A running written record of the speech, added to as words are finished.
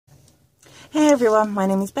Hey everyone, my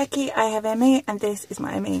name is Becky, I have ME and this is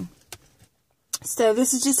my ME. So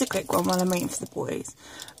this is just a quick one while I'm waiting for the boys.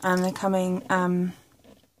 They're coming on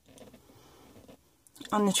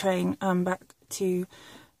the train back to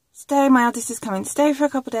stay. My eldest is coming to stay for a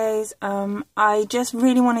couple of days. I just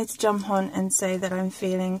really wanted to jump on and say that I'm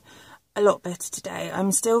feeling a lot better today.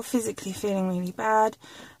 I'm still physically feeling really bad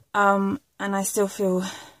and I still feel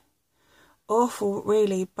awful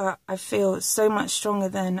really, but I feel so much stronger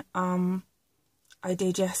than I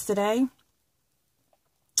did yesterday,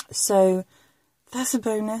 so that's a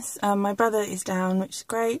bonus. My brother is down, which is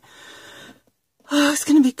great. Oh, it's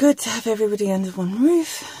going to be good to have everybody under one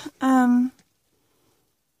roof. I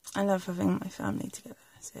love having my family together,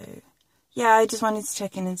 so yeah, I just wanted to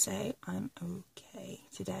check in and say I'm okay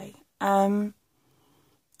today.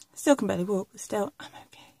 Still can barely walk, but still I'm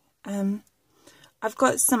okay. I've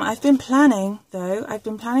been planning though,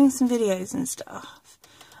 some videos and stuff.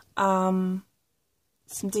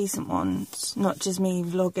 Some decent ones, not just me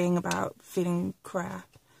vlogging about feeling crap.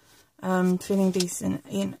 Feeling decent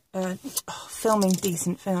in filming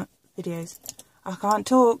decent videos. I can't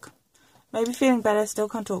talk. Maybe feeling better, still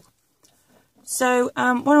can't talk. So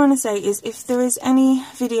what I want to say is, if there is any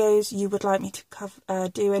videos you would like me to cover,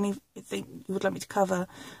 do anything you would like me to cover,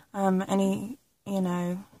 any, you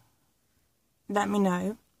know, let me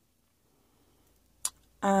know.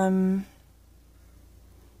 I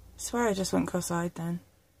swear I just went cross-eyed then.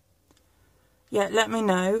 Yeah, let me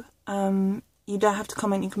know. You don't have to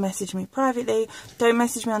comment, you can message me privately. Don't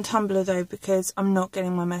message me on Tumblr though, because I'm not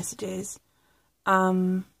getting my messages.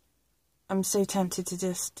 I'm so tempted to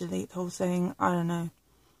just delete the whole thing. I don't know.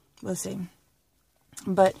 We'll see.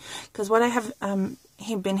 But, because what I have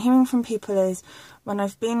been hearing from people is, when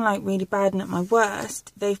I've been like really bad and at my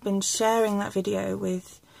worst, they've been sharing that video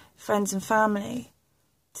with friends and family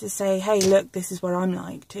to say, hey, look, this is what I'm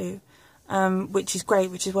like too. Which is great,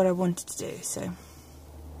 which is what I wanted to do. So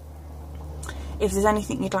if there's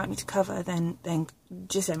anything you'd like me to cover, then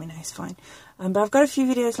just let me know, it's fine. But I've got a few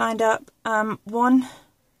videos lined up. One,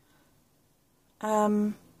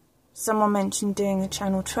 someone mentioned doing a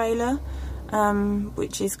channel trailer,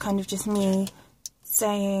 which is kind of just me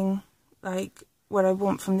saying like what I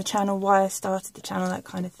want from the channel, why I started the channel, that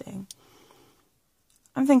kind of thing.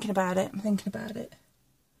 I'm thinking about it.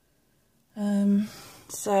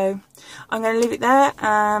 So I'm going to leave it there.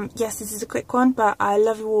 Yes, this is a quick one, but I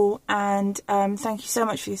love you all, and thank you so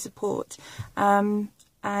much for your support. And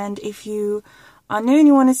if you are new and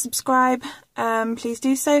you want to subscribe, please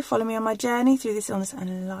do so. Follow me on my journey through this illness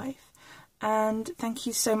and life. And thank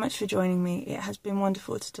you so much for joining me. It has been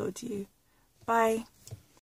wonderful to talk to you. Bye.